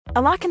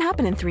A lot can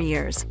happen in 3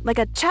 years, like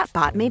a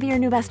chatbot may be your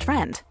new best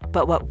friend.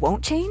 But what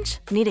won't change?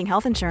 Needing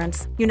health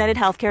insurance. United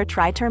Healthcare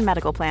Tri-Term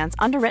Medical Plans,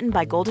 underwritten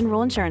by Golden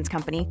Rule Insurance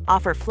Company,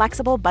 offer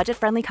flexible,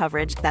 budget-friendly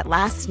coverage that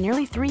lasts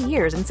nearly 3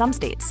 years in some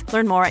states.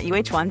 Learn more at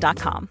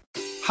uh1.com.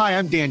 Hi,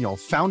 I'm Daniel,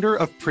 founder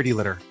of Pretty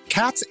Litter.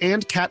 Cats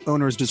and cat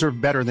owners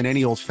deserve better than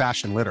any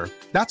old-fashioned litter.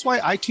 That's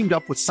why I teamed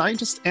up with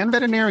scientists and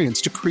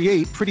veterinarians to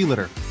create Pretty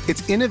Litter.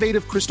 Its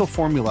innovative crystal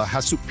formula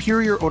has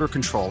superior odor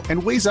control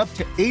and weighs up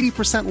to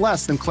 80%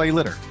 less than clay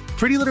litter.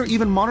 Pretty Litter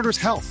even monitors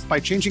health by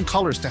changing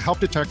colors to help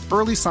detect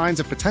early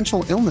signs of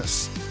potential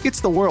illness. It's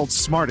the world's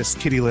smartest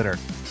kitty litter.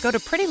 Go to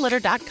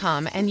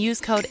prettylitter.com and use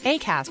code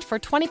ACAST for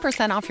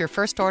 20% off your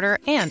first order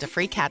and a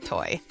free cat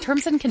toy.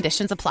 Terms and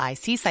conditions apply.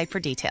 See site for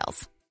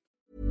details.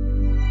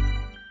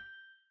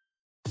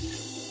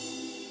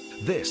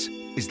 This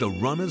is the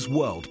Runner's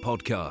World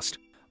podcast.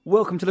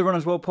 Welcome to the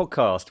Runner's World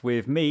podcast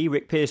with me,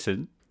 Rick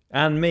Pearson.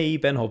 And me,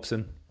 Ben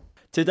Hobson.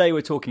 Today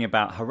we're talking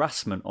about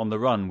harassment on the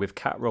run with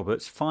Kat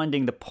Roberts,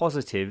 finding the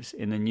positives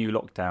in the new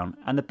lockdown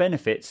and the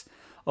benefits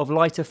of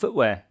lighter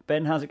footwear.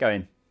 Ben, how's it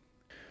going?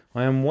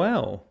 I am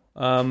well.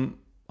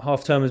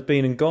 Half term has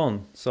been and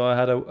gone, so I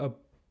had a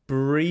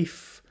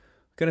brief,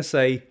 I'm going to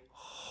say,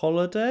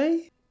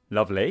 holiday?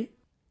 Lovely.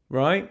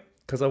 Right?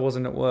 Because I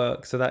wasn't at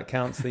work, so that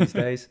counts these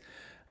days.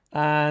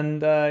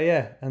 And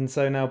and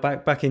so now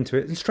back into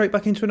it and straight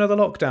back into another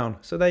lockdown.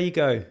 So there you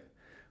go.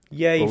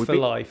 Yay for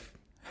life.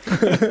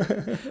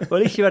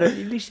 Well, at least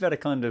you've had a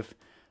kind of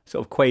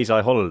sort of quasi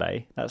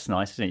holiday. That's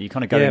nice, isn't it? You're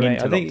kind of going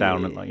into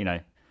lockdown and, like, you know,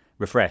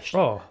 refreshed.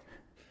 Oh,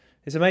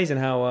 it's amazing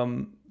how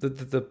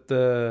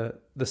the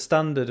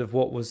standard of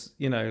what was,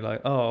 you know,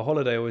 like, a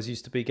holiday always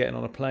used to be getting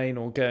on a plane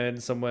or going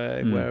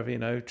somewhere wherever, you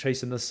know,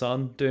 chasing the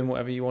sun, doing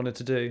whatever you wanted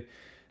to do.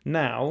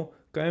 Now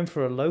going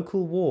for a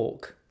local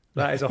walk,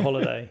 that is a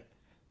holiday.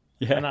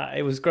 Yeah, and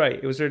it was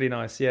great. It was really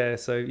nice. Yeah,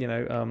 so, you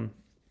know,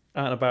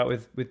 out and about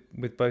with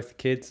both the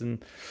kids,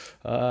 and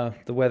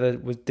the weather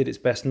did its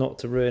best not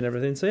to ruin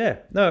everything. So yeah,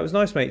 no, it was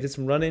nice, mate. Did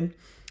some running.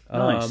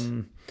 Nice.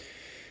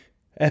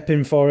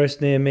 Epping Forest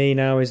near me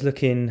now is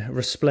looking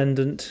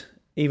resplendent,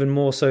 even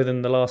more so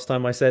than the last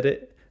time I said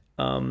it,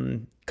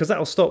 because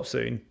that'll stop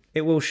soon.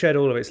 It will shed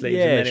all of its leaves.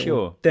 Yeah, and then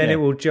sure. It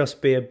will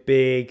just be a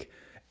big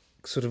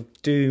sort of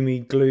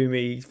doomy,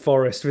 gloomy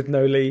forest with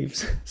no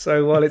leaves.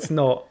 So while it's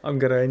not, I'm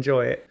going to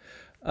enjoy it.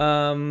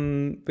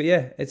 But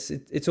yeah,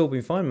 it's all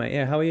been fine, mate.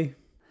 Yeah, how are you?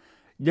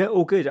 Yeah,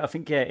 all good. I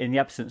think, in the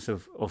absence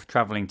of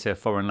travelling to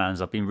foreign lands,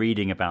 I've been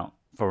reading about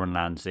foreign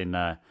lands in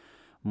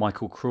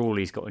Michael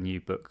Crawley's got a new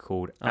book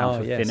called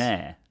Out of Thin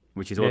Air,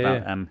 which is all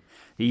about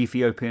the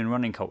Ethiopian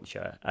running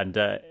culture. And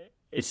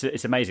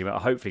it's amazing.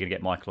 I'm hopefully going to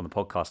get Michael on the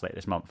podcast later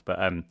this month. But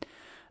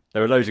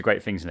there are loads of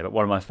great things in there. But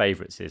one of my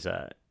favourites is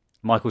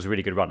Michael's a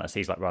really good runner. So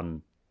he's like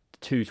run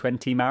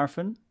 2:20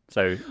 marathon.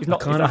 So he's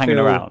not hanging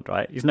around,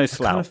 right? He's no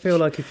slouch. I kind of feel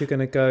like if you're going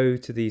to go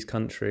to these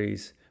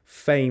countries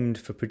famed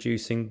for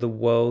producing the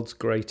world's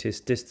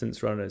greatest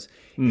distance runners,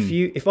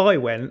 if I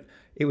went,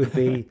 it would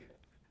be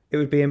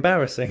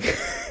embarrassing.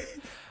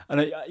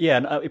 And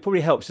it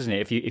probably helps, doesn't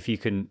it, if you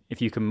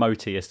can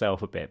motor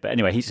yourself a bit. But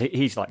anyway,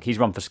 he's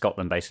run for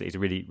Scotland basically. He's a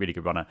really, really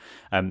good runner.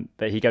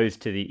 But he goes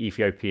to the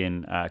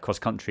Ethiopian cross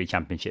country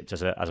championships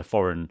as a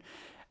foreign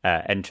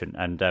entrant,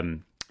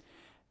 and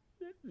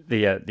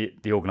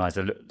the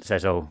organizer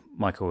says, "Oh,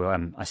 Michael,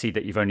 I see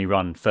that you've only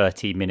run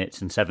 30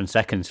 minutes and 7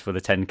 seconds for the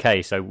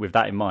 10K. So with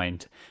that in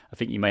mind, I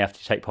think you may have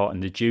to take part in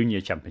the junior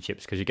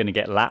championships because you're going to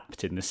get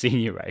lapped in the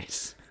senior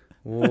race."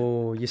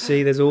 Oh, you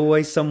see, there's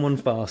always someone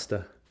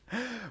faster.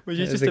 Which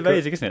is just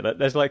amazing, isn't it?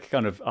 There's like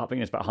I think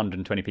there's about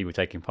 120 people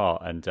taking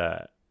part, and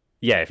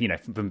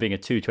from being a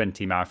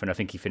 2:20 marathon, I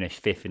think he finished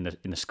fifth in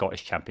the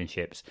Scottish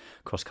Championships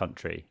cross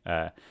country.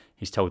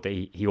 He's told that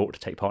he ought to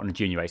take part in the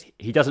junior race.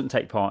 He doesn't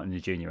take part in the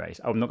junior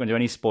race. I'm not going to do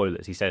any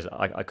spoilers. He says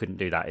I couldn't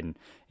do that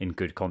in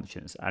good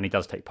conscience, and he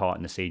does take part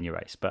in the senior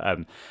race.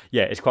 But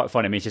it's quite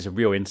funny. I mean, it's just a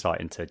real insight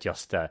into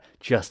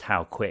just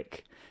how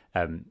quick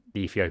the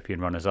Ethiopian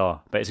runners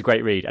are. But it's a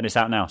great read, and it's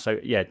out now. So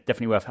yeah,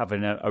 definitely worth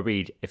having a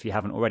read if you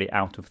haven't already.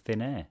 Out of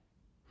Thin Air.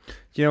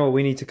 Do you know what?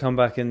 We need to come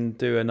back and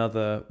do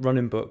another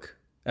running book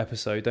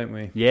episode, don't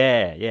we?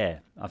 Yeah.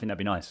 I think that'd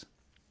be nice.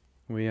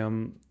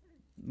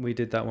 We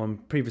did that one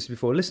previously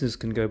before. Listeners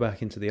can go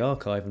back into the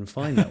archive and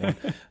find that one.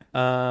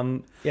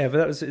 But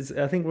that was.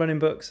 I think running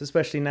books,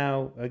 especially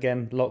now,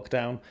 again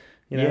lockdown.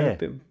 You know,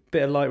 a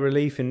bit of light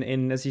relief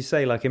in as you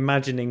say, like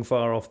imagining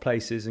far off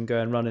places and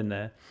going running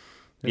there.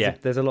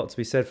 There's a lot to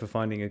be said for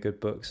finding a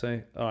good book.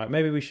 So, all right,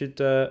 maybe we should.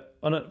 So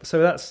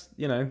that's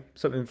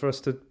something for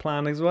us to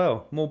plan as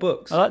well. More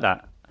books. I like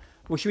that.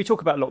 Well, should we talk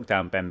about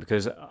lockdown, Ben?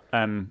 Because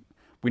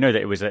we know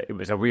that it was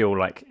a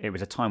real it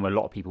was a time where a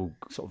lot of people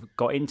sort of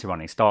got into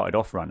running, started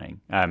off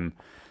running.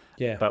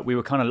 But we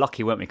were kind of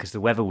lucky, weren't we? Because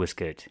the weather was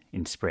good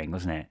in spring,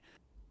 wasn't it?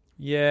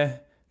 Yeah,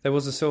 there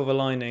was a silver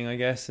lining, I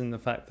guess, in the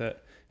fact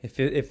that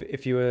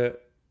if you were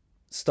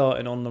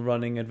starting on the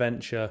running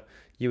adventure,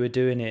 you were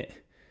doing it.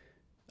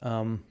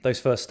 Those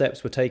first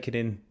steps were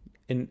taken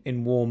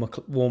in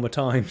warmer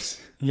times.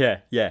 Yeah.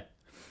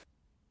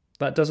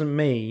 That doesn't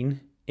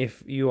mean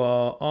if you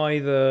are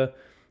either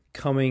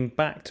coming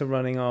back to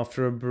running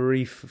after a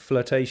brief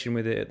flirtation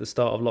with it at the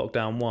start of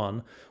lockdown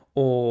 1,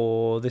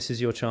 or this is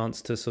your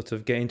chance to sort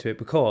of get into it,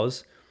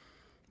 because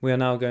we are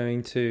now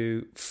going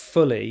to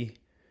fully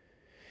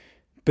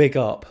big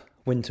up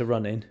winter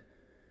running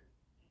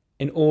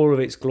in all of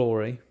its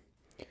glory.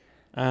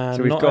 And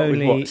so we've not got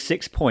only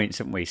 6 points,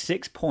 haven't we?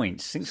 6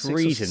 points, six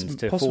reasons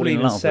to fall possibly in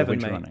even love 7, with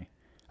winter mate. running.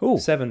 Oh,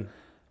 7.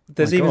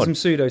 There's my even God. some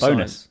pseudoscience.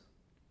 Bonus.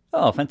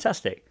 Oh,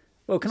 fantastic.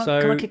 Well,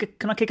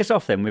 can I kick us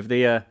off then with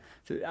the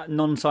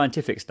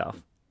non-scientific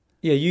stuff?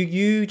 Yeah,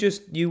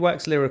 you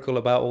wax lyrical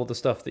about all the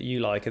stuff that you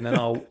like, and then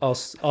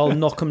I'll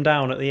knock them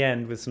down at the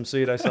end with some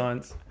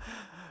pseudoscience.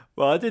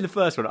 Well, I did the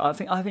first one. I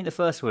think the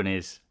first one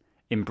is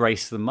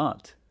embrace the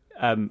mud.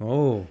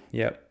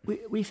 Yeah.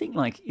 We think,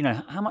 like, you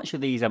know, how much are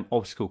these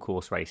obstacle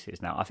course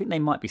races now? I think they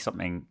might be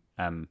something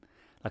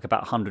like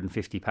about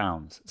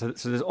 £150.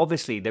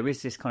 So there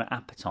is this kind of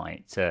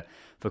appetite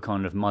for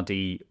kind of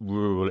muddy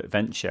rural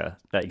adventure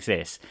that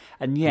exists,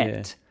 and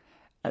yet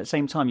at the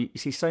same time you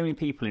see so many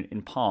people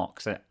in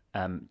parks that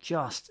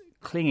just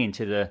clinging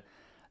to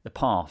the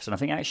paths. And I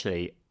think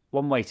actually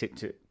one way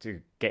to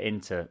get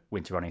into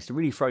winter running is to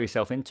really throw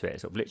yourself into it,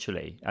 sort of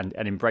literally, and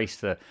embrace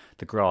the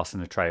grass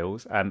and the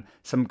trails.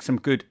 Some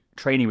good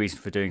training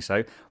reasons for doing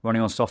so: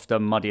 running on softer,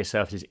 muddier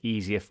surfaces,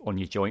 easier on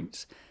your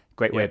joints.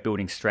 Great way of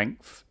building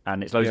strength,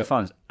 and it's loads of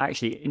fun.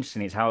 Actually,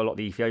 interestingly, it's how a lot of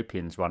the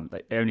Ethiopians run.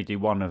 They only do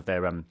one of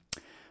their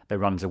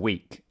runs a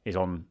week is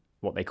on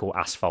what they call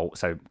asphalt,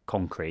 so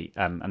concrete,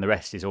 and the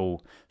rest is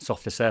all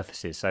softer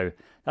surfaces. So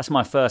that's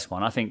my first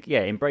one. I think,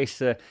 embrace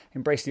the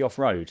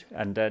off-road,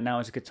 and now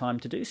is a good time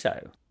to do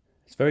so.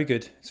 It's very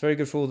good. It's very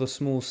good for all the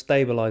small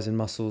stabilising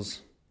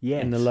muscles.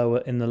 Yes. In the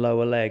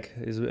lower leg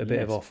is a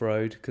bit of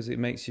off-road, because it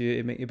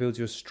builds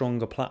you a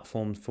stronger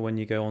platform for when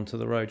you go onto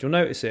the road. You'll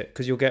notice it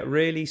because you'll get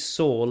really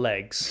sore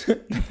legs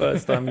the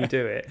first time you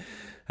do it,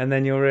 and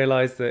then you'll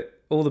realise that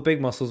all the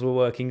big muscles were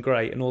working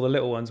great and all the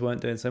little ones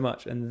weren't doing so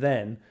much, and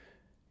then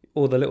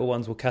all the little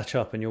ones will catch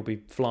up and you'll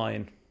be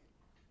flying.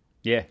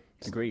 Yeah,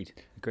 agreed.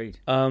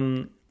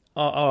 I'll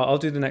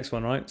do the next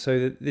one, right?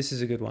 So this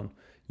is a good one.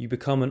 You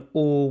become an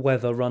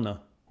all-weather runner.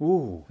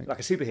 Ooh, like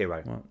a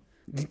superhero. Right.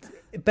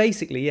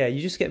 Basically, yeah,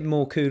 you just get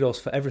more kudos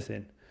for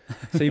everything.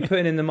 So you're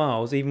putting in the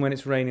miles, even when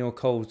it's raining or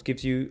cold,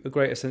 gives you a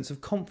greater sense of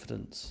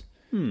confidence.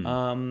 To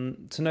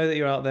know that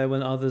you're out there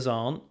when others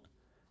aren't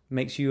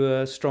makes you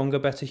a stronger,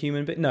 better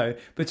human. But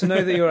to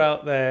know that you're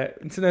out there,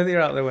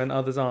 when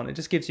others aren't, it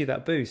just gives you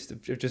that boost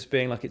of just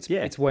being like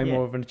it's way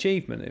more of an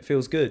achievement. It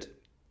feels good.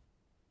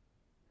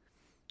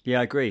 Yeah,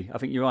 I agree. I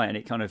think you're right, and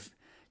it kind of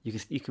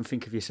you can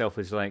think of yourself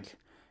as like,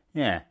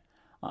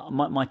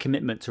 my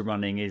commitment to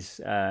running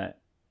is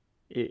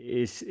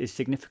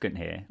significant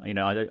here. You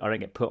know, I don't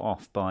get put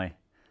off by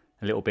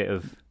a little bit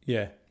of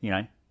hail.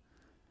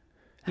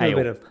 A little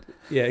bit of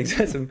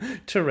exactly, some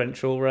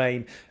torrential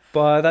rain.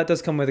 But that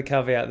does come with a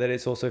caveat that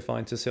it's also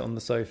fine to sit on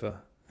the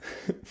sofa.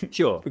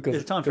 Sure, because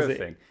there's time for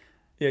everything.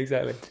 Yeah,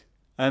 exactly.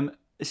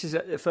 This is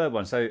a third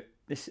one. So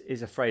this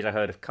is a phrase I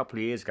heard a couple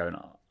of years ago, and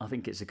I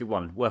think it's a good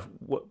one.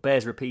 What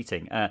bears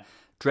repeating.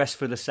 Dress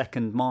for the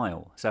second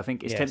mile. So I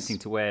think it's tempting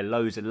to wear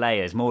loads of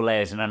layers, more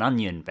layers than an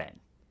onion, Ben.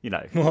 You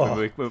know,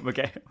 when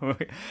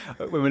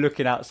we're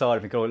looking outside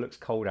and think, it looks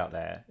cold out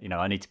there. You know,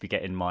 I need to be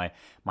getting my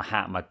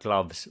hat, my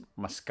gloves,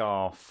 my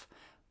scarf,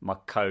 my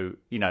coat,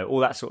 you know, all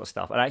that sort of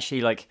stuff. And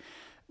actually, like,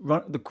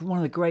 one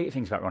of the great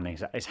things about running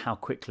is how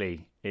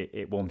quickly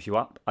it warms you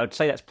up. I would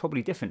say that's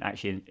probably different,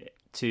 actually,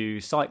 to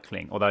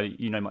cycling, although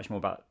you know much more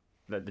about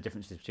the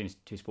differences between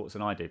two sports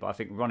than I do. But I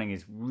think running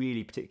is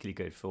really particularly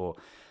good for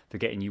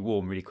getting you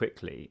warm really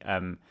quickly.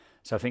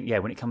 So I think,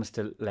 when it comes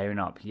to layering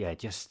up,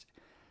 just...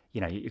 You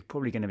know, you're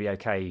probably going to be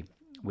okay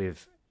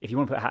with, if you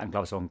want to put a hat and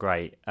gloves on,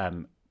 great.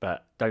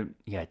 But don't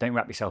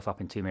wrap yourself up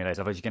in too many layers.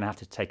 Otherwise, you're going to have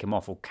to take them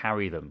off or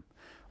carry them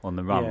on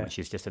the run, which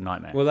is just a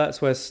nightmare. Well, that's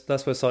where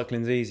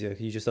cycling's easier.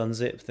 You just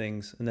unzip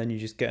things and then you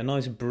just get a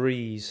nice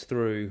breeze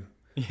through.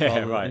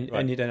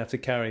 And you don't have to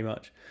carry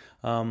much.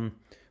 So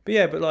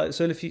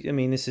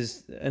this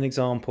is an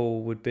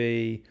example would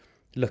be,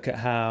 look at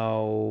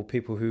how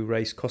people who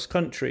race cross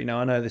country. Now,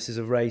 I know this is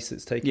a race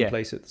that's taking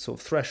place at the sort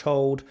of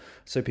threshold,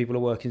 so people are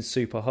working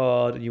super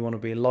hard, and you want to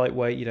be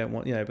lightweight. You don't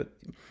want, but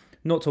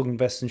not talking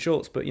vests and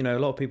shorts, but a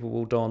lot of people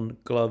will don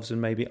gloves and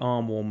maybe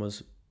arm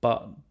warmers,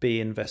 but be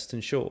in vests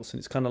and shorts, and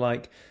it's kind of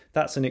like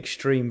that's an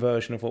extreme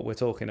version of what we're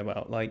talking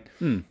about. Like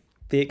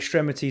the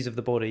extremities of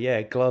the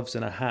body, gloves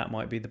and a hat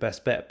might be the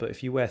best bet, but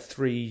if you wear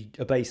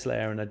a base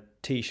layer and a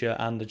t-shirt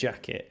and a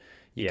jacket,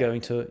 you're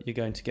going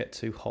to get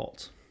too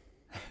hot.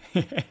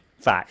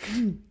 Fact.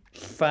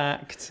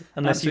 Unless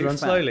Absolute you run fact.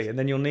 slowly, and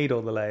then you'll need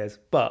all the layers.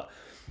 But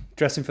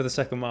dressing for the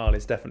second mile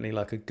is definitely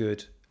like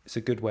it's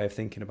a good way of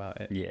thinking about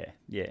it. Yeah.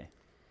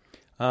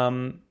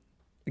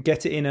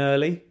 Get it in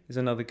early is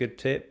another good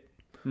tip.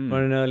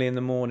 Running early in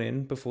the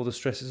morning before the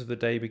stresses of the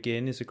day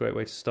begin is a great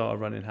way to start a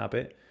running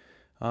habit.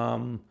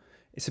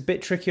 It's a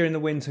bit trickier in the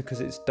winter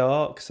because it's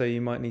dark, so you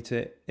might need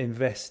to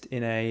invest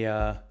in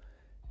a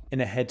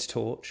head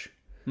torch.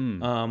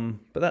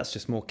 But that's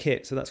just more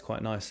kit, so that's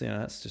quite nice.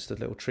 That's just a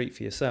little treat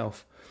for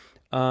yourself.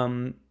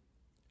 And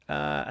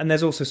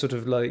there's also sort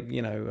of like,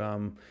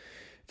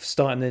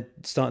 starting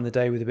the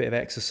day with a bit of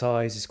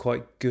exercise is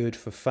quite good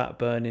for fat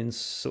burning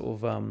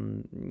sort of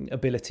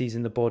abilities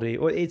in the body.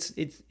 Or it's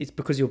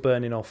because you're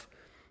burning off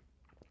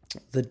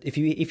if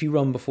you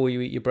run before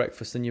you eat your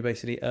breakfast, then you're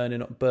basically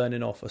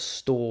burning off a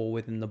store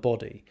within the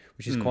body,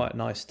 which is quite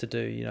nice to do.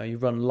 You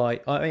run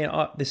light.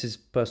 This is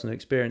personal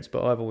experience,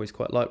 but I've always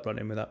quite liked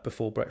running with that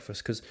before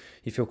breakfast because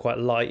you feel quite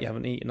light. You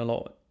haven't eaten a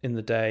lot in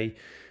the day.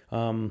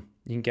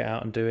 You can get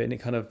out and do it, and it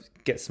kind of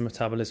gets the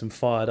metabolism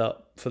fired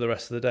up for the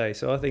rest of the day.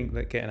 So I think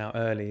that getting out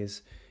early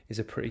is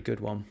a pretty good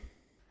one.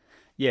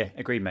 Yeah,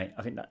 agreed, mate.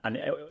 I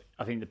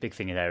think the big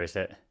thing there is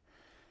that,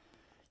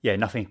 yeah,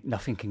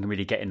 nothing can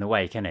really get in the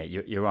way, can it?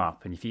 You're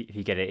up, and if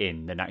you get it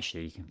in, then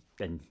actually you can.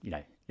 Then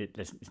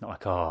it's not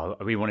like, oh,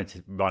 we wanted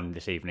to run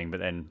this evening, but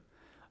then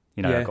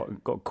I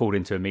got called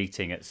into a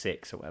meeting at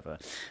 6 or whatever.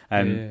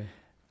 And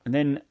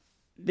then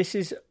this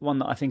is one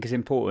that I think is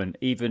important,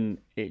 even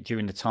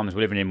during the times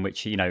we're living in,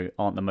 which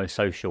aren't the most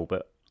social.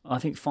 But I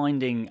think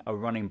finding a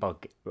running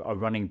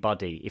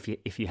buddy,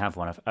 if you have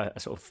one, a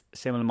sort of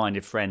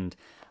similar-minded friend,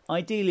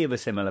 ideally of a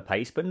similar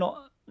pace, but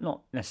not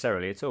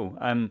necessarily at all.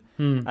 And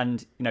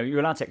you're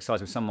allowed to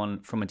exercise with someone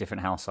from a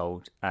different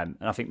household, and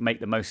I think make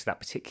the most of that,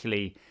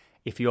 particularly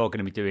if you are going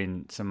to be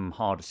doing some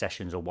harder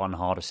sessions or one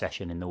harder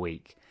session in the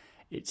week.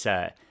 It's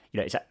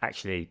it's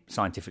actually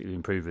scientifically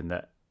been proven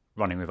that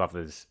running with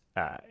others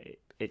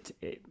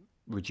it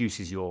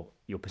reduces your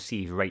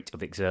perceived rate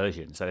of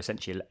exertion. So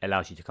essentially, it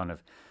allows you to kind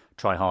of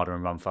try harder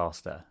and run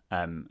faster.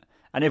 And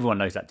everyone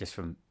knows that just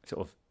from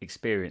sort of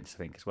experience, I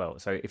think, as well.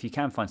 So if you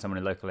can find someone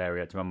in a local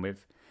area to run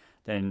with,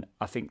 then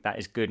I think that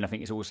is good. And I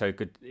think it's also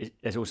good.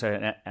 There's also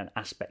an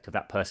aspect of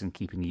that person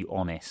keeping you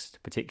honest,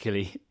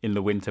 particularly in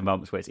the winter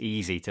months where it's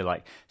easy to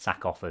like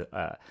sack off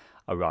a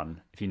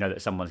run if you know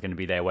that someone's going to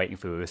be there waiting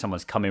for you, or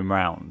someone's coming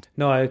round.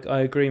 No,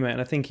 I agree, mate.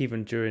 And I think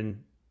even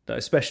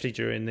especially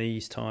during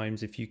these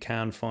times, if you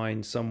can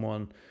find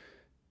someone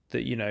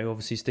that,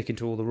 obviously sticking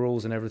to all the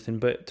rules and everything,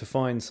 but to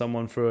find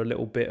someone for a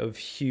little bit of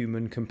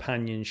human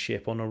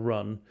companionship on a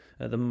run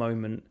at the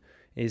moment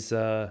is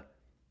a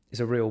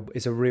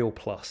real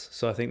plus.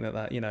 So I think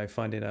that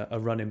finding a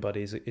running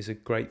buddy is a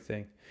great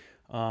thing.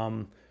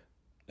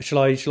 Shall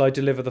I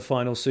deliver the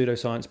final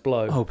pseudoscience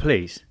blow? Oh,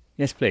 please.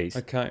 Yes, please.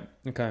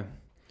 Okay.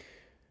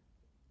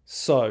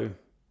 So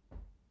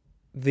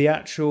the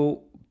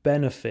actual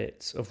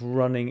benefits of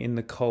running in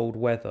the cold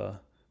weather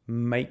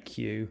make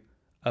you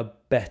a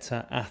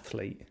better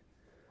athlete.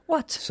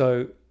 What?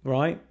 So,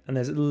 right, and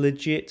there's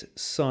legit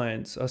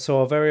science. So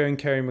our very own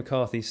Kerry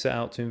McCarthy set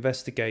out to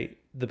investigate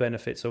the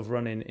benefits of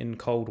running in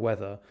cold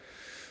weather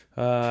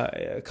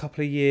a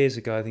couple of years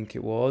ago, I think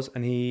it was,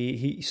 and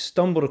he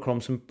stumbled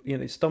across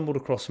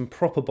some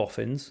proper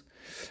boffins,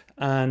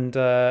 and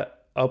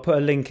I'll put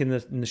a link in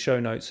the show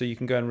notes so you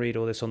can go and read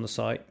all this on the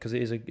site because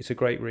it's a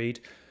great read.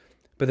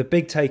 But the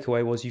big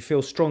takeaway was you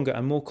feel stronger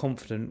and more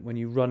confident when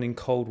you run in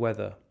cold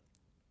weather.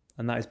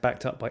 And that is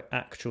backed up by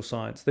actual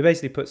science. They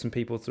basically put some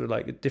people through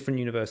like different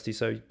universities.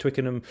 So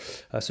Twickenham,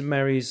 St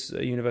Mary's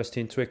University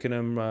in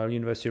Twickenham,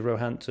 University of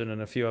Roehampton,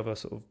 and a few other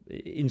sort of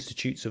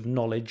institutes of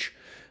knowledge.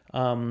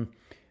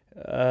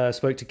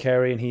 Spoke to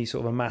Kerry, and he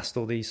sort of amassed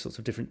all these sorts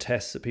of different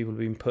tests that people have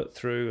been put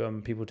through.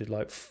 People did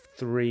like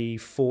 3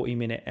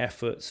 40-minute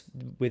efforts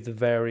with the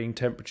varying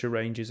temperature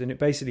ranges. And it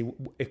basically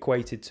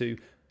equated to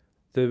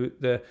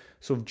the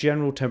sort of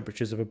general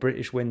temperatures of a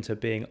British winter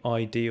being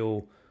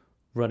ideal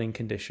running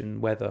condition,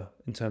 weather,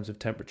 in terms of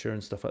temperature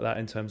and stuff like that,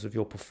 in terms of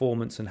your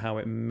performance and how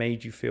it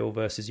made you feel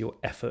versus your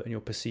effort and your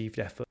perceived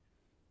effort.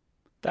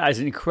 That's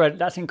an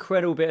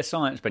incredible bit of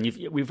science, Ben.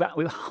 We've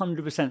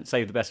 100%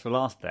 saved the best for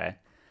last there.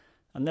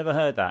 I've never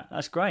heard that.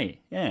 That's great.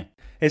 Yeah,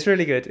 it's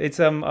really good. It's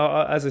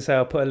as I say,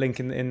 I'll put a link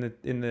in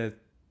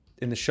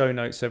the show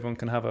notes so everyone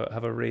can have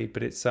a read.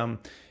 But it's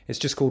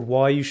just called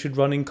 "Why You Should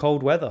Run in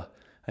Cold Weather."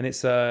 And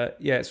it's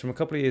from a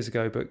couple of years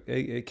ago, but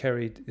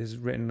Kerry has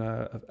written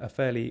a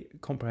fairly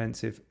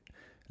comprehensive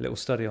little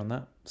study on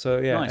that. So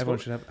yeah, nice. Everyone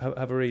should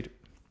have a read.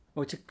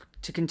 Well,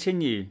 to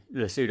continue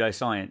the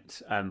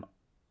pseudoscience,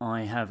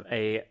 I have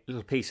a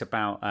little piece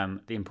about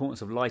the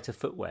importance of lighter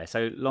footwear.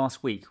 So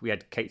last week we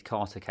had Kate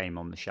Carter came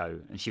on the show,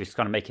 and she was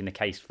kind of making the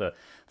case for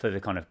the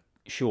kind of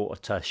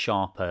shorter,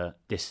 sharper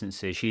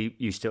distances. She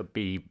used to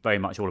be very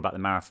much all about the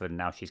marathon.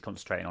 Now she's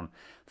concentrating on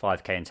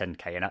 5k and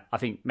 10k. And I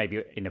think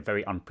maybe in a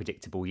very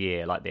unpredictable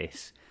year like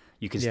this,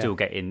 you can still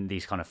get in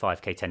these kind of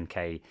 5k,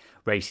 10k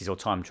races or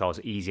time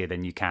trials easier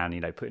than you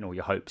can, putting all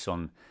your hopes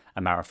on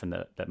a marathon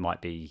that might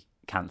be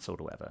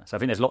cancelled or whatever. So I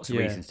think there's lots of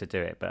reasons to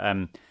do it.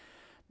 But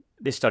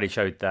this study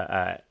showed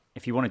that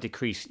if you want to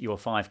decrease your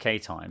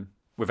 5k time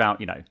without,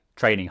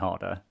 training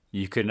harder,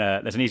 you can.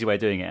 There's an easy way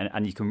of doing it,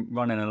 and you can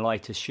run in a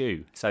lighter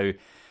shoe. So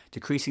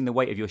decreasing the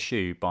weight of your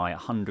shoe by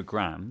 100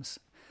 grams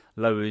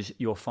lowers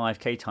your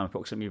 5k time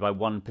approximately by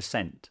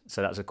 1%.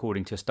 So that's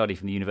according to a study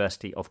from the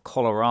University of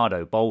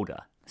Colorado Boulder.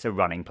 it's a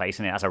running place,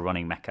 and it has a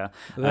running mecca.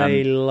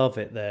 They love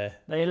it there.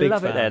 They Big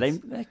love it there. fans.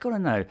 They've got to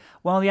know.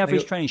 Well, the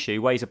average training shoe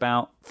weighs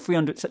about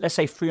 300, so let's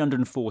say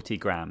 340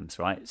 grams,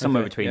 right?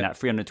 Somewhere between that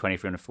 320,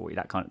 340,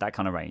 that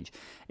kind of range.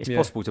 It's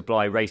possible to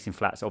buy racing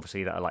flats,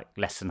 obviously, that are like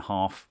less than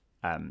half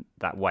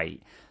that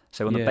weight.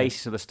 So on the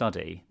basis of the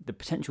study, the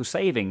potential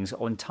savings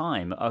on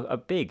time are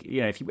big. You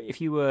know, if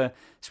you were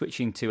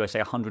switching to, say,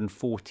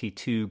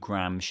 142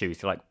 gram shoes,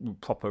 to like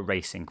proper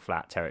racing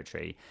flat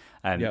territory,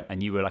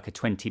 and you were like a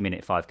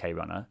 20-minute 5K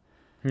runner,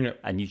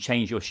 and you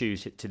change your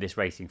shoes to this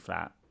racing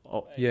flat,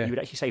 you would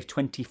actually save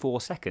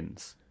 24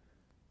 seconds.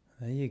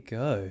 There you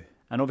go.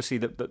 And obviously,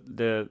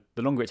 the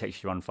longer it takes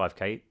you to run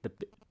 5K,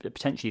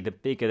 potentially the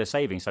bigger the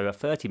savings. So a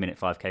 30-minute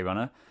 5K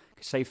runner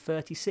could save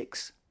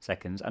 36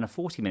 seconds, and a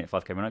 40-minute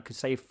 5K runner could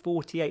save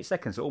 48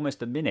 seconds, so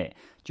almost a minute,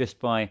 just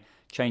by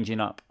changing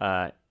up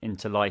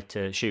into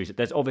lighter shoes.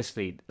 There's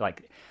obviously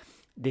like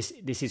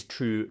this is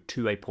true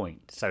to a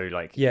point. So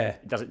like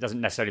it doesn't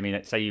necessarily mean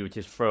that, say, you would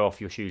just throw off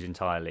your shoes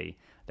entirely,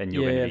 then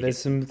you're going to be...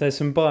 there's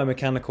some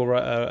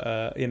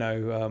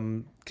biomechanical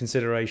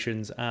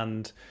considerations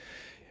and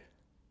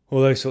all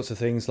those sorts of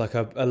things. Like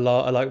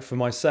like for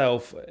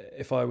myself,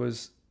 if I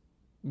was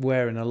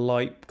wearing a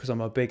light, because I'm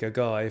a bigger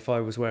guy, if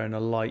I was wearing a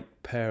light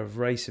pair of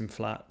racing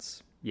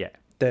flats, the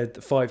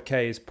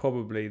 5K is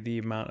probably the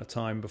amount of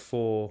time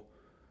before,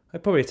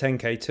 probably a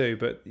 10K too,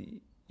 but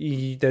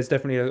there's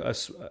definitely a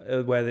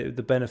where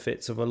the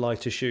benefits of a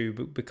lighter shoe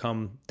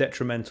become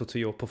detrimental to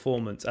your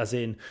performance, as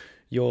in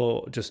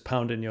you're just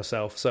pounding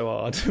yourself so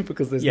hard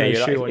because there's no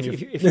shoe on your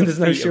feet. There's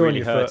no shoe on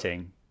your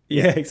hurting. Foot.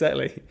 Yeah,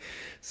 exactly.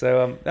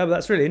 So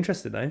that's really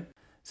interesting though.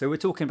 So we're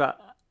talking about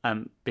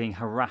being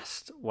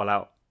harassed while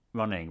out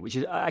running, which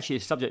is actually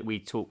a subject we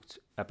talked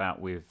about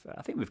with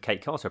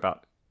Kate Carter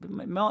about.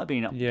 It might have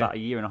been about a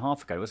year and a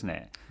half ago, wasn't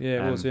it?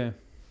 Yeah, it was. Yeah,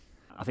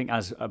 I think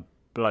as a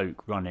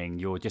bloke running,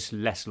 you're just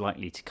less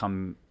likely to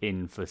come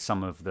in for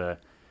some of the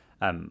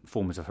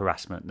forms of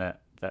harassment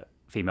that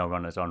female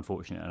runners are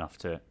unfortunate enough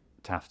to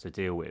have to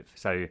deal with.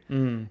 So,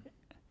 do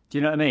you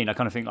know what I mean? I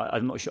kind of think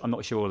I'm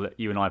not sure that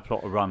you and I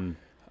plot a run.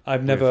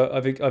 I've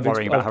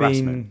worrying about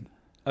harassment.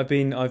 I've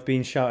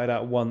been shouted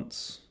at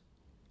once.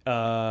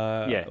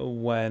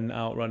 When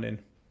out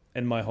running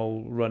in my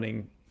whole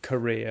running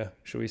career,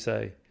 shall we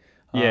say.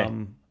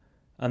 And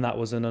that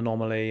was an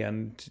anomaly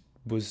and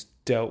was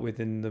dealt with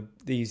in the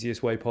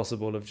easiest way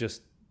possible, of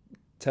just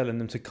telling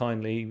them to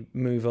kindly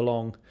move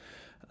along,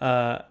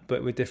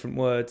 but with different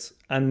words.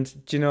 And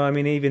do you know, I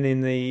mean,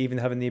 even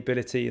having the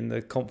ability and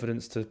the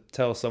confidence to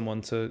tell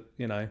someone to,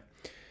 you know,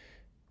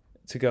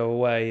 to go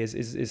away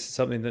is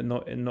something that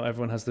not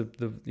everyone has the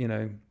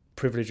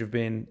privilege of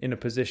being in a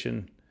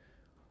position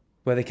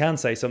where they can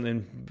say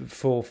something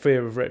for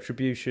fear of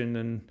retribution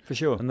and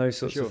those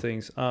sorts of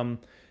things.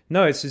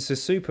 No, it's a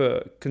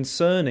super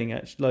concerning.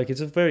 Actually, like,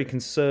 it's a very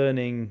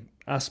concerning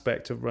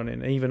aspect of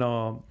running. Even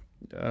our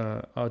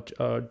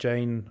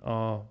Jane,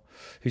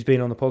 who's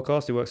been on the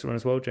podcast, who works at Run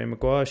as well, Jane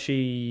McGuire,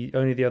 she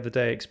only the other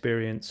day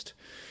experienced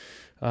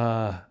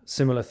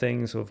similar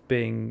things of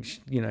being,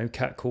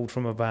 catcalled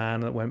from a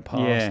van that went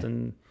past,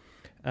 and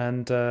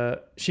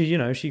she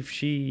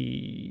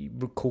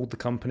called the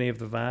company of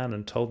the van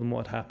and told them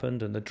what had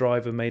happened, and the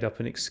driver made up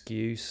an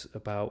excuse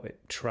about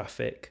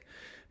traffic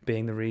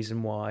being the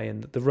reason why,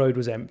 and the road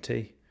was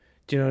empty.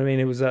 Do you know what I mean?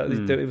 It was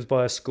it was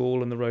by a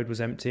school, and the road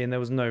was empty, and there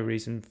was no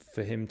reason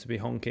for him to be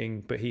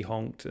honking, but he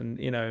honked, and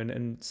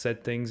and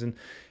said things, and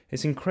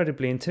it's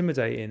incredibly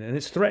intimidating, and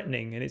it's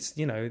threatening, and it's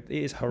it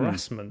is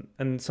harassment,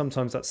 and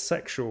sometimes that's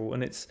sexual,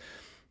 and it's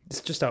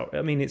just out.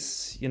 I mean, it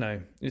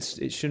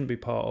shouldn't be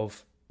part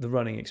of the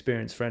running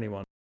experience for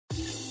anyone.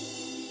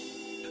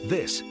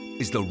 This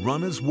is the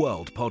Runner's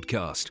World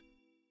podcast.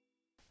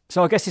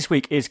 So our guest this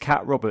week is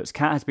Kat Roberts.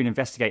 Kat has been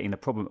investigating the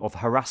problem of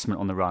harassment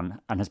on the run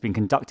and has been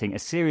conducting a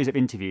series of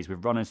interviews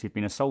with runners who've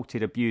been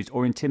assaulted, abused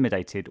or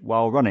intimidated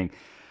while running.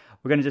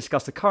 We're going to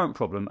discuss the current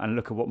problem and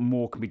look at what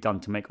more can be done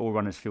to make all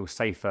runners feel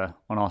safer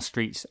on our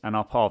streets and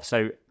our paths.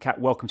 So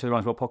Kat, welcome to the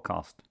Runner's World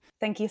podcast.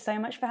 Thank you so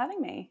much for having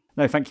me.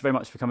 No, thank you very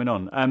much for coming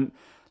on.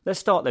 Let's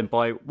start then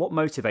by what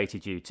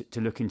motivated you to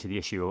look into the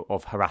issue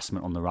of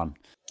harassment on the run?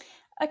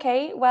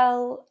 Okay,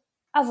 well,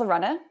 as a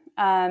runner,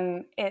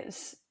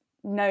 it's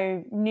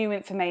no new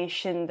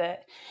information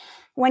that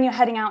when you're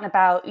heading out and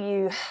about,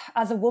 you,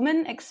 as a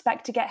woman,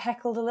 expect to get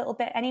heckled a little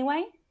bit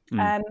anyway.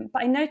 But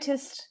I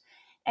noticed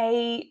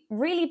a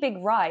really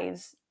big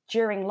rise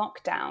during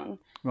lockdown,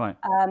 right?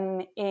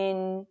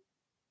 In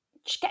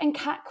getting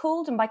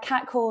catcalled, and by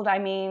catcalled I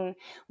mean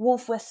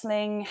wolf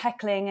whistling,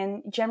 heckling,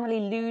 and generally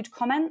lewd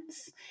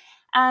comments.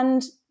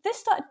 And this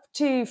started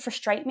to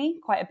frustrate me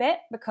quite a bit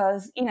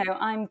because,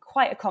 I'm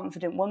quite a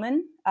confident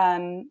woman.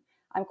 I'm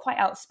quite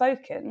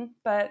outspoken,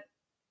 but,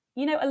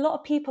 a lot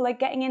of people are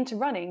getting into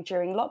running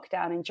during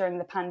lockdown and during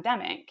the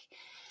pandemic.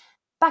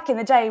 Back in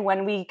the day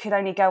when we could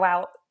only go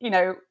out,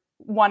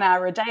 1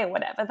 hour a day or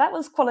whatever, that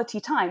was quality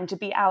time to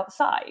be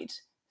outside.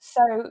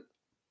 So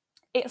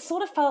it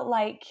sort of felt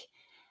like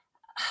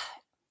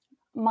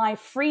my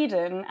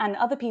freedom and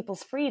other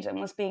people's freedom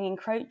was being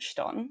encroached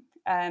on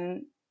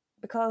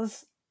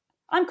because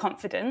I'm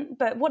confident,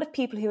 but what if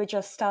people who are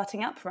just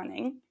starting up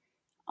running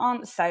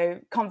aren't so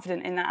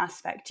confident in that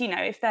aspect? You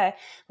know, if they're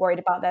worried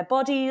about their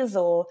bodies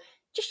or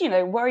just, you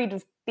know, worried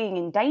of being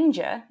in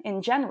danger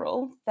in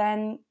general,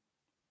 then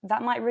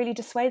that might really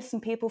dissuade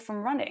some people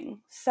from running.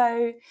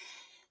 So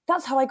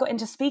that's how I got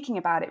into speaking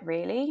about it,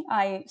 really.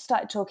 I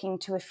started talking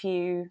to a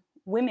few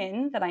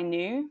women that I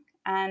knew,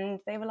 and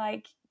they were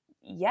like,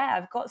 yeah,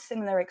 I've got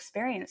similar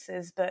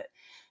experiences, but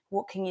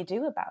what can you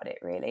do about it,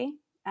 really?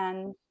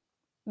 And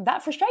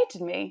that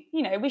frustrated me.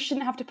 You know, we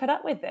shouldn't have to put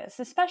up with this,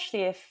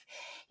 especially if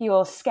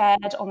you're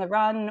scared on the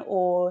run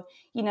or,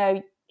 you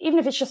know, even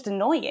if it's just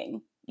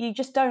annoying, you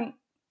just don't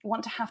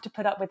want to have to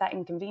put up with that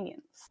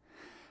inconvenience.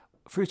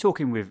 Through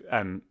talking with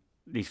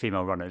these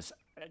female runners,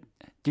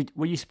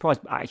 were you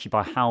surprised actually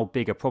by how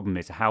big a problem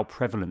it is, how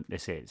prevalent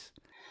this is?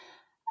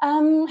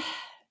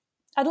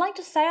 I'd like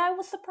to say I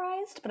was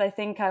surprised, but I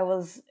think I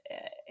was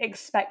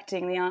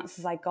expecting the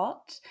answers I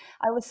got.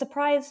 I was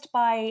surprised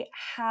by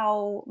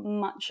how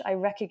much I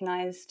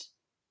recognised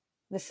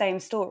the same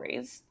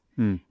stories.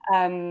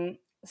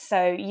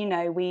 So, you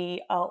know,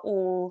 we are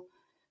all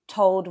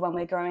told when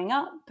we're growing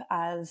up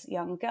as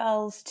young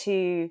girls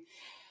to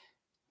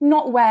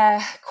not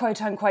wear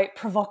quote unquote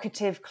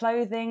provocative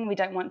clothing. We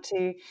don't want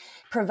to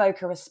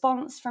provoke a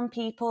response from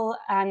people.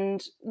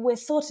 And we're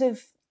sort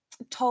of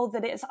told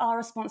that it's our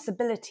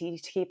responsibility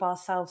to keep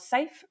ourselves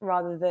safe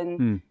rather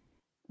than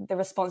the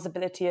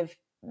responsibility of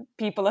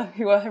people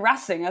who are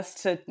harassing us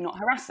to not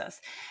harass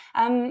us.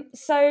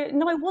 So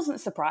no, I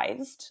wasn't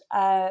surprised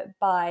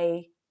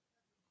by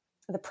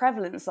the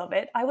prevalence of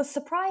it. I was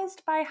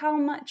surprised by how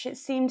much it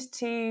seemed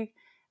to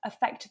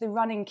affect the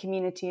running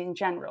community in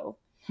general.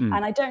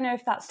 And I don't know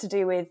if that's to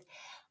do with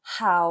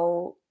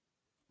how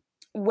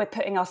we're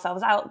putting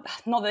ourselves out.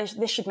 Not that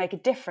this should make a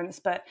difference,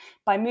 but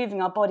by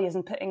moving our bodies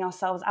and putting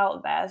ourselves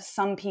out there,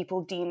 some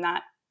people deem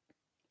that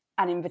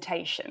an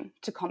invitation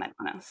to comment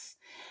on us.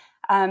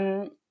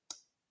 And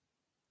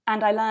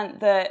I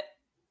learned that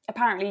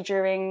apparently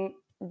during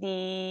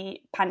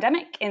the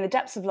pandemic, in the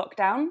depths of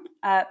lockdown,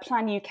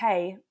 Plan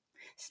UK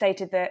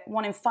stated that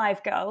 1 in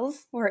 5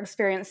 girls were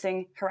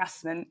experiencing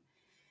harassment.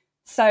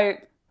 So,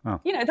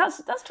 you know,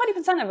 that's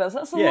 20% of us.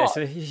 That's a lot.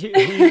 Yeah,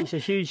 it's a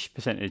huge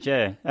percentage,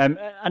 yeah. And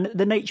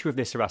the nature of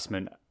this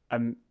harassment,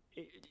 did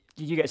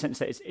you get a sense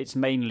that it's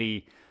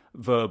mainly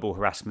verbal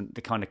harassment,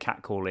 the kind of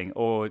catcalling,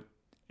 or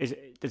is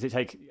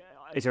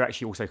there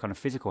actually also kind of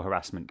physical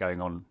harassment going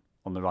on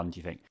the run, do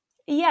you think?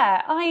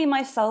 Yeah, I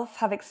myself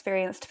have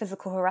experienced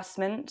physical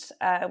harassment,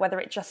 whether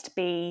it just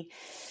be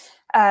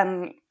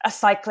a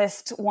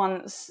cyclist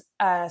once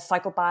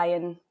cycled by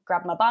and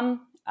grabbed my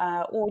bum,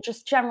 or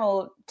just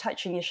general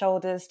touching your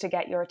shoulders to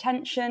get your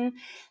attention.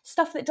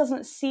 Stuff that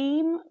doesn't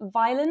seem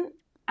violent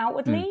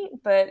outwardly,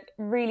 but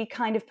really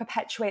kind of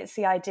perpetuates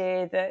the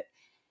idea that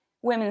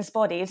women's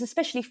bodies,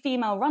 especially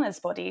female runners'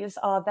 bodies,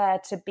 are there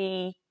to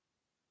be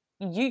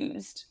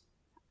used.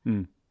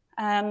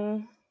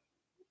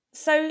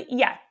 So,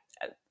 yeah,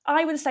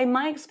 I would say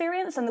my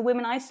experience and the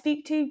women I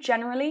speak to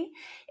generally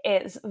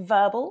is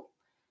verbal.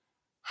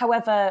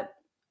 However,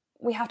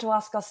 we have to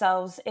ask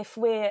ourselves, if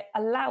we're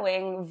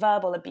allowing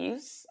verbal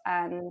abuse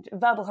and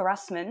verbal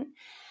harassment,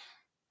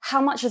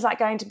 how much is that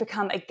going to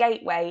become a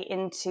gateway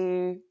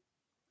into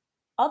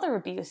other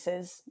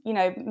abuses? You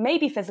know,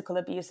 maybe physical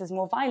abuses,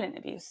 more violent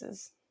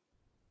abuses.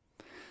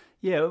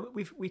 Yeah,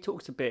 we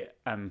talked a bit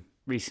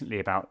recently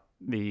about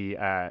the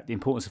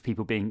importance of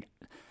people being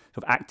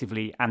sort of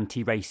actively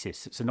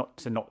anti-racist, so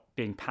not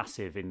being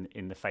passive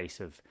in the face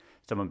of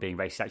someone being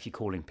racist, actually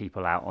calling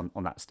people out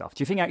on that stuff.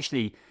 Do you think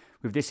actually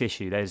with this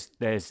issue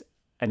there's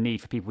a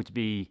need for people to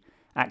be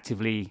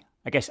actively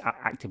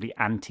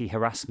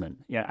anti-harassment?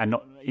 Yeah, and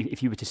not,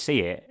 if you were to see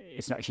it,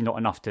 it's actually not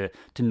enough to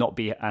not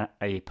be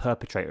a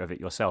perpetrator of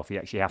it yourself. You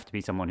actually have to be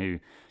someone who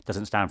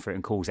doesn't stand for it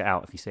and calls it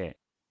out if you see it.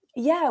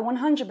 Yeah,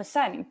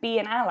 100%. Be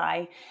an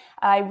ally.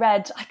 I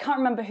can't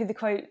remember who the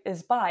quote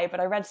is by,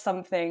 but I read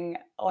something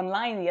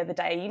online the other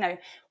day. You know,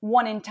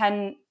 1 in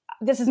 10,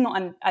 this is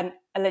not a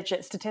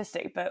legit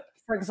statistic, but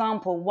for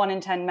example, 1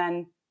 in 10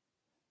 men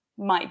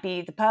might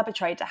be the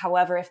perpetrator.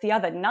 However, if the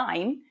other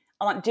 9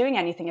 aren't doing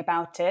anything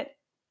about it,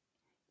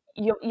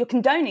 you're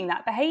condoning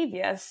that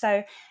behavior.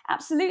 So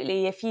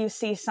absolutely, if you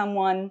see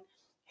someone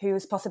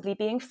who's possibly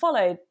being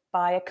followed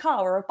by a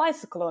car or a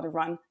bicycle on a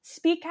run,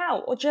 speak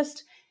out, or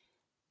just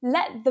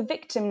let the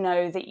victim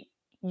know that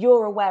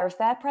you're aware of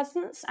their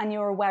presence and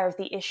you're aware of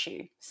the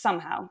issue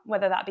somehow,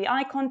 whether that be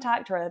eye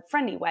contact or a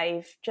friendly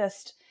wave.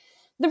 Just,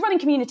 the running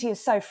community is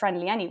so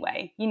friendly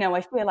anyway. You know,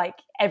 I feel like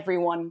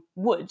everyone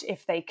would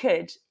if they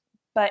could.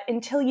 But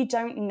until you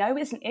don't know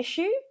it's an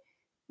issue,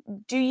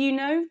 do you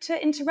know to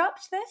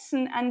interrupt this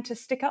and to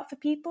stick up for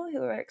people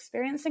who are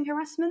experiencing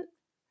harassment?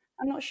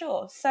 I'm not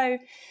sure. So,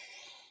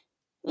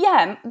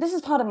 yeah, this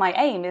is part of my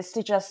aim, is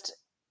to just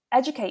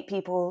educate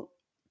people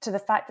to the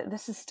fact that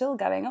this is still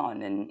going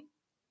on, and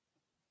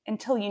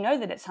until you know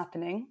that it's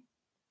happening,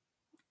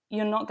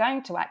 you're not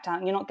going to act out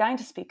and you're not going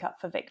to speak up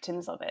for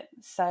victims of it.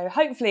 So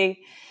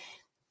hopefully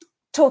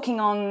talking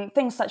on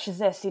things such as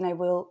this, you know,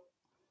 will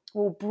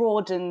will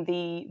broaden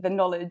the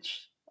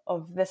knowledge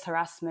of this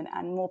harassment,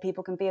 and more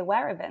people can be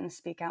aware of it and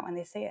speak out when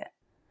they see it.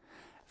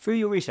 Through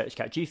your research,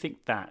 Kat, do you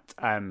think that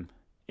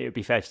it would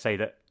be fair to say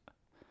that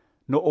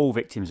not all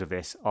victims of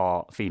this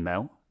are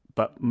female,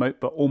 but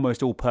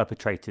almost all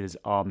perpetrators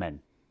are men?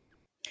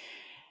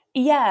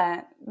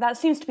 Yeah, that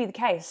seems to be the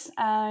case.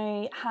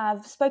 I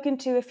have spoken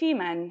to a few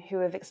men who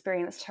have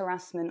experienced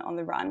harassment on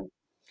the run,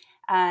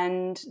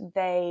 and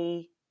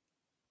they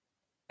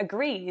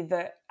agree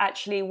that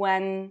actually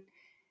when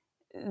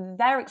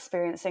they're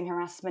experiencing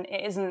harassment,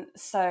 it isn't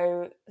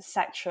so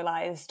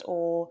sexualized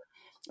or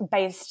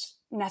based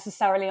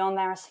necessarily on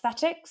their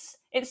aesthetics.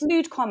 It's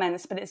lewd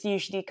comments, but it's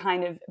usually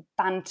kind of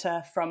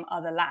banter from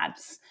other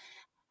lads.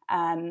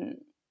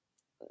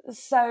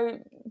 So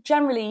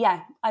generally,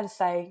 yeah, I'd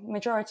say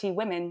majority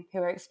women who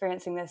are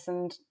experiencing this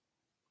and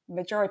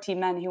majority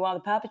men who are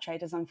the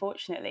perpetrators,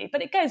 unfortunately.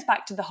 But it goes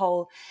back to the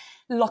whole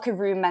locker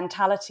room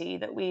mentality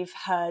that we've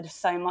heard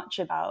so much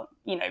about,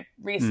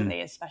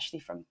 recently, especially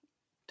from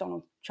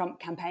Donald Trump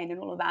campaign and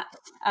all of that.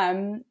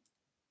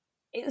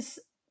 It's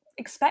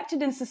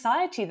expected in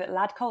society that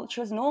lad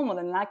culture is normal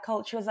and lad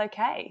culture is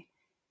okay,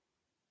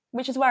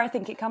 which is where I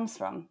think it comes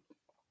from.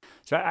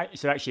 So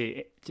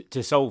actually,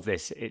 to solve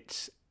this,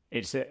 it's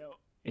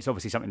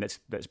obviously something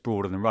that's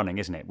broader than running,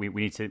 isn't it? We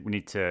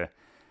need to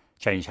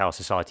change how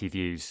society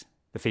views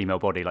the female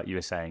body, like you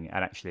were saying,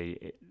 and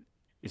actually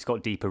it's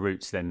got deeper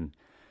roots than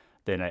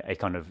a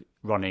kind of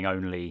running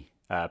only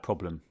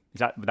problem.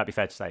 Would that be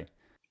fair to say?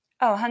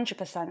 Oh,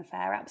 100%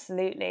 fair,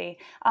 absolutely.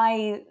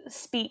 I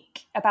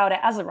speak about it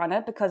as a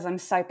runner because I'm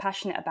so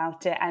passionate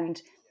about it.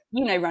 And,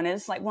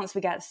 runners, like once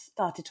we get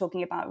started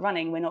talking about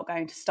running, we're not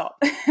going to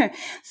stop.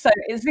 So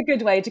it's a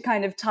good way to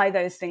kind of tie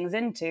those things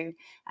into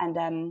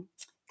and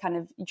kind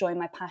of join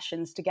my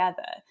passions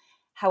together.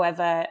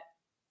 However,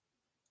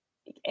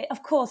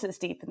 of course, it's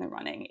deep in the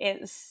running.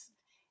 It's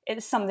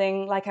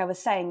something, like I was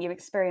saying, you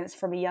experience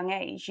from a young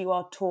age. You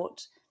are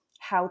taught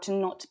how to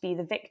not be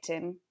the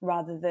victim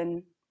rather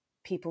than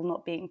people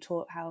not being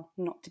taught how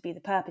not to be the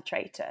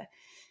perpetrator.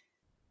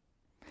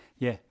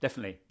 Yeah,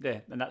 definitely.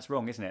 Yeah, and that's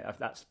wrong, isn't it?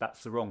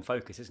 That's the wrong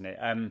focus, isn't it?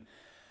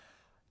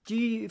 Do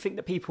you think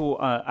that people,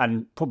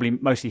 and probably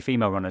mostly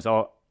female runners,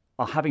 are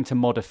having to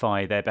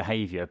modify their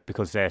behaviour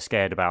because they're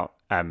scared about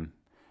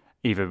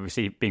either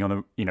being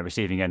on the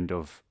receiving end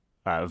of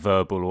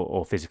verbal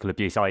or physical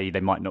abuse, i.e.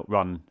 they might not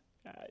run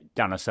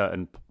down a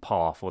certain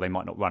path or they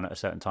might not run at a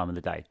certain time of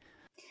the day?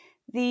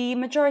 The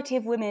majority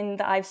of women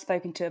that I've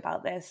spoken to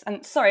about this,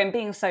 and sorry, I'm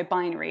being so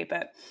binary,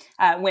 but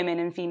women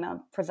and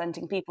female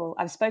presenting people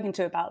I've spoken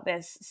to about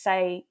this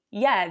say,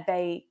 yeah,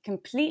 they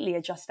completely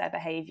adjust their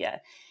behaviour.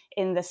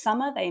 In the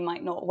summer, they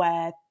might not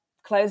wear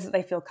clothes that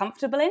they feel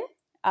comfortable in.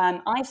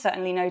 I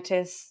certainly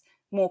notice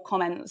more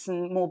comments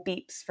and more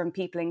beeps from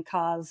people in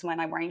cars when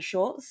I'm wearing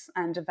shorts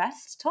and a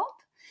vest top.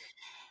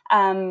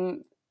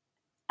 And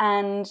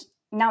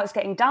now it's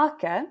getting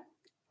darker.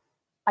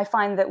 I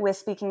find that we're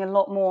speaking a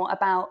lot more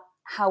about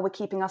how we're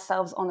keeping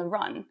ourselves on the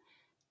run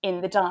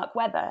in the dark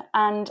weather.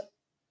 And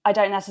I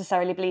don't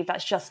necessarily believe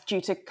that's just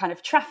due to kind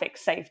of traffic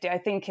safety. I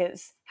think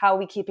it's how are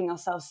we keeping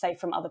ourselves safe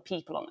from other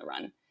people on the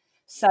run.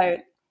 So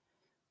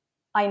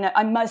I know,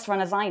 and most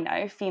runners I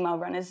know, female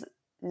runners,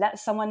 let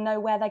someone know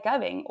where they're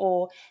going,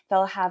 or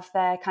they'll have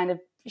their kind of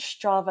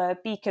Strava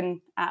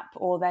beacon app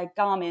or their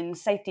Garmin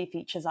safety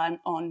features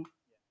on,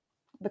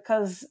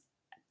 because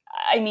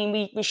I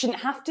mean, we shouldn't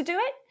have to do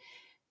it,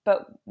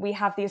 but we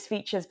have these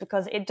features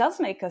because it does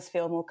make us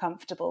feel more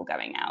comfortable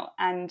going out.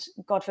 And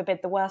God forbid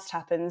the worst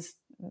happens,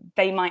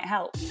 they might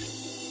help.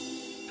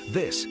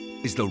 This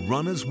is the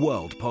Runner's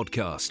World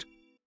podcast.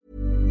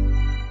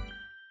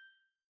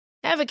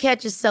 Ever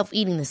catch yourself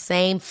eating the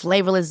same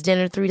flavorless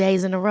dinner 3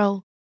 days in a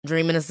row?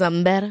 Dreaming of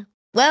something better?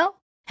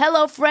 Well,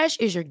 HelloFresh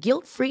is your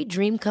guilt-free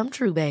dream come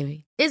true,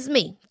 baby. It's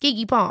me,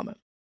 Keke Palmer.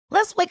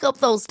 Let's wake up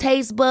those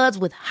taste buds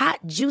with hot,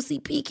 juicy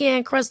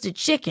pecan-crusted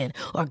chicken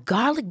or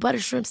garlic butter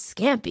shrimp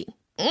scampi.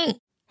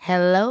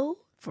 Hello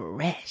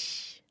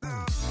Fresh.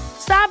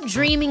 Stop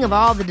dreaming of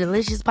all the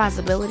delicious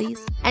possibilities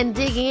and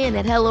dig in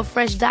at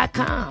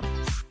HelloFresh.com.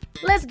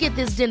 Let's get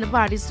this dinner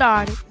party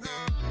started.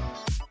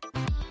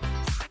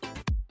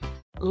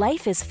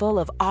 Life is full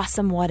of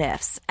awesome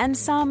what-ifs, and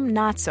some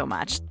not so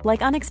much,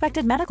 like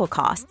unexpected medical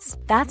costs.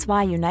 That's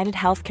why United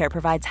Healthcare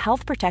provides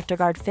Health Protector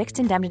Guard fixed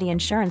indemnity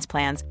insurance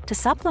plans to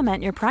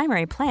supplement your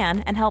primary plan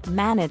and help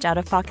manage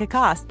out-of-pocket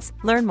costs.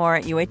 Learn more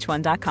at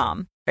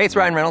UH1.com. Hey, it's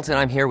Ryan Reynolds, and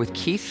I'm here with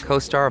Keith,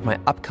 co-star of my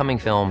upcoming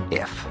film,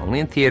 If, only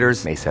in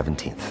theaters May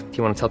 17th. Do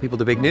you want to tell people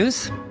the big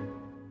news?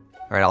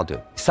 All right, I'll do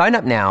it. Sign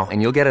up now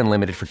and you'll get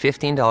unlimited for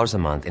 $15 a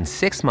month and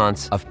 6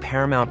 months of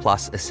Paramount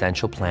Plus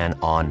Essential Plan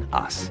on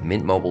us.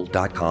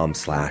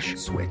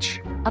 MintMobile.com/switch.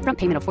 Upfront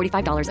payment of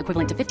 $45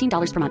 equivalent to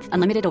 $15 per month.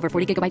 Unlimited over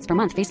 40 gigabytes per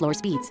month. Face lower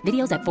speeds.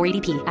 Videos at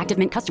 480p. Active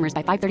Mint customers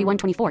by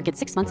 531.24 get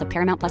 6 months of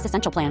Paramount Plus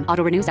Essential Plan.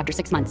 Auto renews after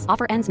 6 months.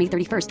 Offer ends May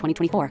 31st,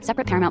 2024.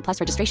 Separate Paramount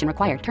Plus registration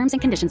required. Terms and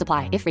conditions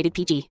apply if rated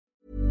PG.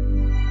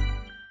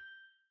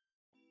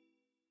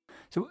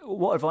 So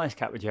what advice,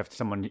 Kat, would you have to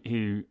someone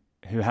who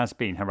has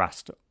been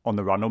harassed on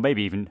the run, or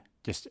maybe even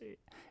just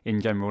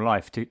in general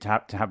life to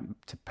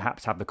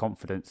perhaps have the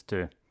confidence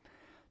to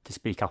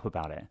speak up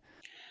about it?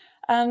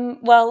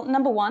 Well,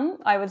 number one,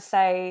 I would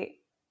say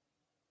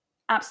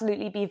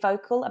absolutely be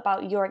vocal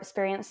about your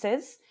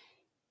experiences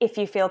if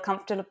you feel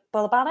comfortable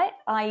about it.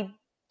 I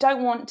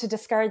don't want to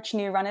discourage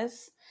new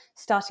runners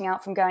starting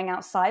out from going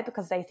outside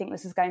because they think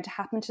this is going to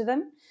happen to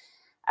them.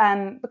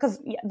 Because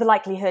the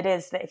likelihood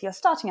is that if you're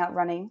starting out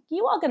running,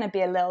 you are going to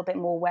be a little bit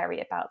more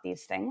wary about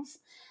these things.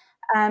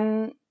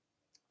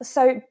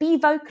 So be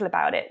vocal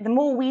about it. The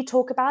more we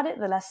talk about it,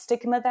 the less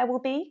stigma there will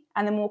be,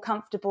 and the more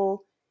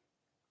comfortable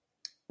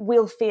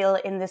we'll feel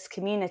in this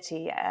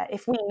community.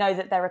 If we know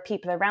that there are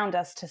people around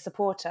us to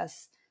support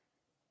us,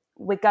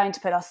 we're going to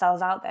put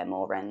ourselves out there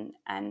more,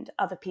 and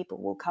other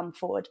people will come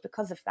forward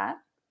because of that.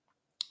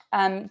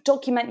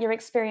 Document your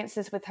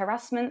experiences with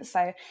harassment,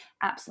 so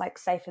apps like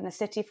Safe in the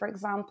City, for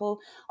example,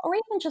 or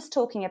even just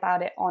talking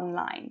about it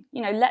online.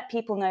 Let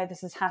people know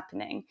this is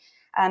happening.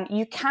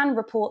 You can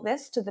report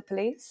this to the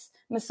police.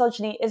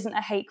 Misogyny isn't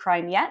a hate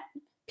crime yet.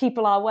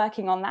 People are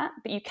working on that,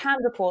 but you can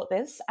report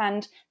this,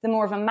 and the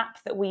more of a map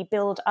that we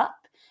build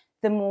up,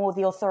 the more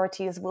the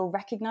authorities will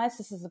recognise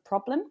this as a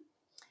problem.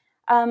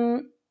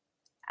 But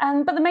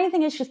the main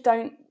thing is just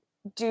don't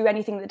do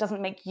anything that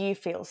doesn't make you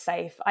feel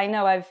safe. I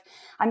know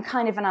I'm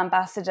kind of an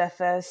ambassador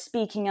for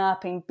speaking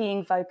up and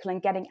being vocal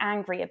and getting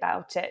angry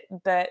about it,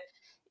 but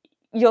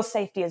your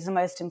safety is the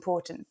most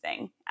important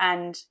thing.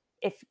 And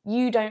if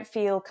you don't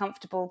feel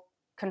comfortable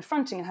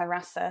confronting a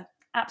harasser,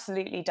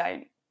 absolutely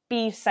don't.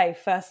 Be safe,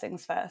 first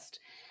things first.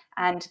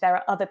 And there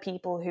are other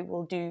people who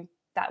will do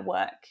that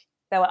work.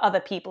 There are other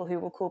people who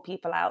will call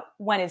people out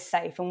when is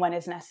safe and when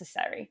is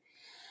necessary.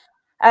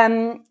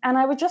 And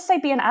I would just say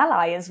be an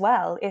ally as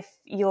well. If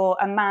you're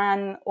a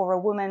man or a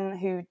woman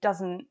who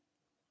doesn't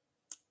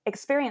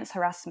experience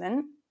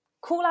harassment,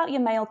 call out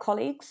your male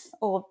colleagues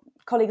or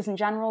colleagues in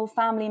general,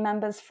 family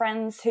members,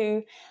 friends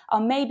who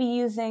are maybe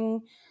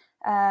using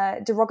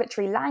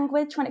derogatory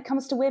language when it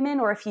comes to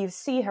women, or if you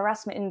see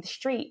harassment in the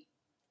street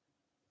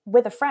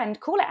with a friend,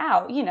 call it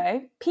out.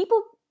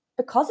 People,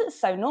 because it's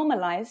so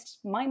normalized,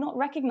 might not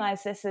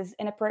recognize this as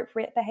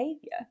inappropriate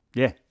behavior.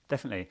 Yeah,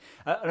 definitely.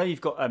 I know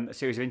you've got a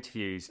series of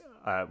interviews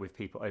with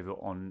people over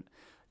on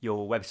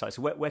your website.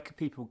 So where can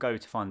people go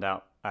to find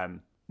out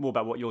more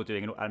about what you're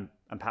doing and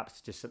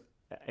perhaps just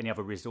any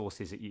other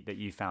resources that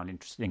you found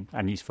interesting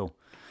and useful?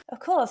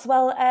 Of course.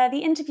 Well, the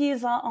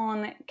interviews are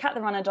on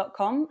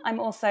cattherunner.com. I'm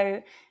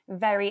also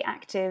very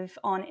active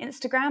on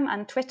Instagram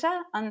and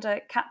Twitter under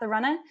Cat the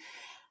Runner.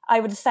 I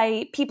would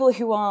say people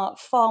who are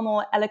far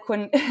more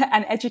eloquent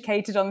and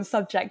educated on the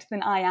subject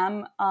than I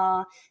am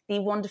are the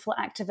wonderful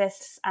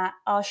activists at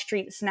Our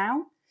Streets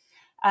Now,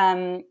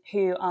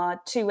 who are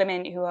two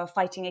women who are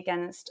fighting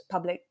against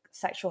public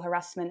sexual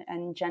harassment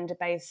and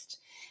gender-based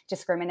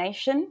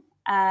discrimination.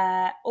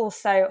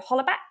 Also,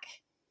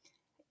 Hollaback,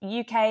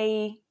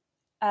 UK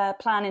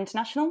Plan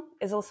International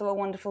is also a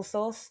wonderful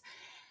source.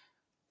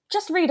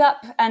 Just read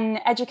up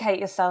and educate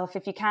yourself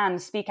if you can.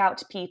 Speak out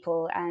to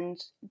people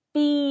and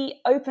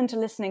be open to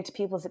listening to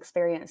people's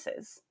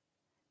experiences.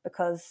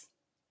 Because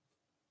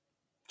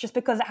just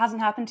because it hasn't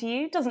happened to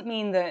you doesn't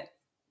mean that,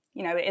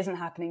 it isn't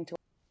happening to.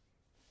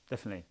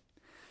 Definitely.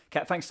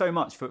 Kat, thanks so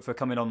much for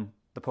coming on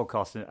the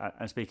podcast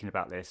and speaking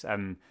about this.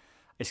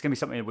 It's going to be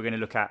something that we're going to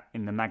look at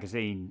in the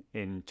magazine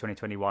in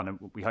 2021,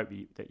 and we hope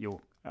that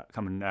you'll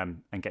come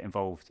and get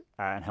involved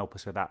and help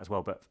us with that as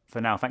well. But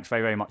for now, thanks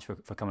very, very much for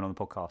coming on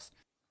the podcast.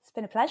 It's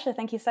been a pleasure.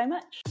 Thank you so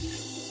much.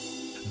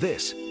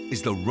 This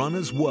is the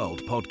Runner's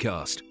World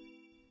podcast.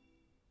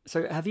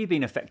 So have you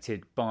been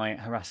affected by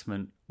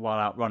harassment while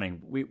out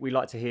running? We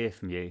like to hear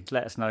from you.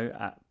 Let us know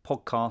at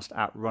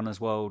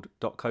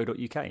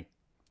podcast@runnersworld.co.uk.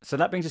 So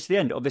that brings us to the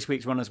end of this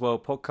week's Runner's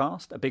World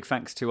podcast. A big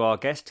thanks to our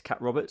guest, Kat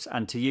Roberts,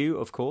 and to you,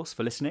 of course,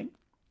 for listening.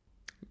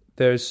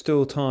 There is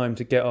still time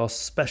to get our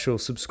special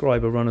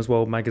subscriber Runner's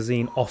World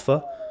magazine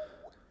offer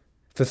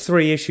for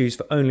 3 issues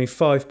for only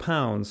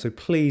 £5. So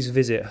please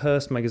visit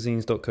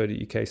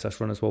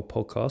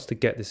hurstmagazines.co.uk/runnersworld-podcast to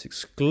get this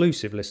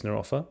exclusive listener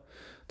offer.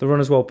 The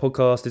Runner's World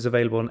podcast is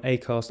available on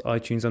Acast,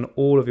 iTunes, and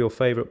all of your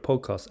favourite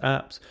podcast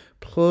apps.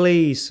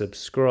 Please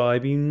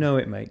subscribe. You know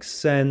it makes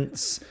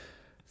sense.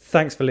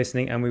 Thanks for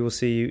listening, and we will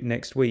see you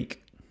next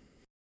week.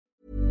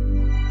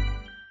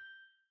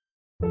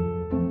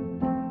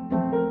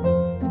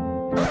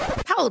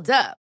 Hold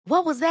up.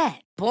 What was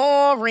that?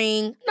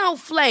 Boring. No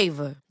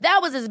flavor. That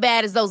was as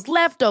bad as those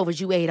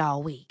leftovers you ate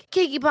all week.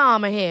 Keke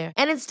Palmer here.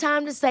 And it's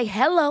time to say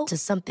hello to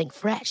something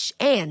fresh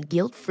and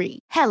guilt-free.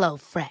 Hello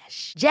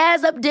Fresh.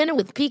 Jazz up dinner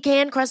with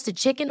pecan-crusted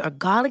chicken or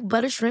garlic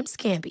butter shrimp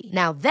scampi.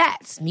 Now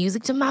that's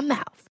music to my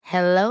mouth.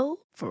 Hello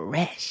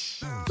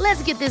Fresh.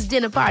 Let's get this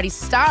dinner party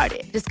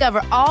started.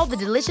 Discover all the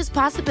delicious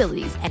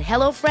possibilities at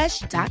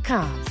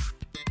HelloFresh.com.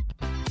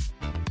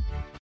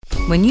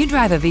 When you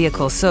drive a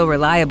vehicle so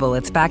reliable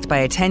it's backed by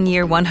a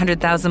 10-year,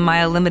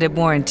 100,000-mile limited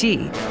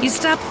warranty, you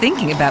stop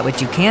thinking about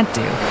what you can't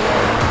do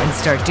and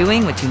start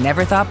doing what you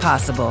never thought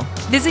possible.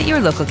 Visit your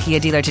local Kia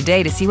dealer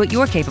today to see what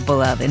you're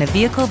capable of in a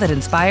vehicle that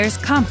inspires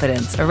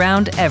confidence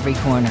around every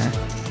corner.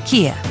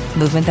 Kia,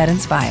 movement that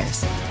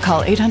inspires.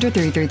 Call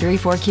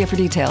 800-333-4KIA for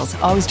details.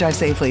 Always drive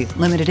safely.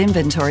 Limited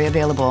inventory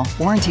available.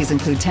 Warranties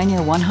include 10-year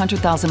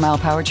 100,000-mile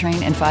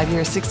powertrain and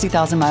 5-year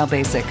 60,000-mile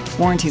basic.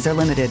 Warranties are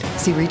limited.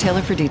 See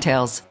retailer for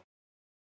details.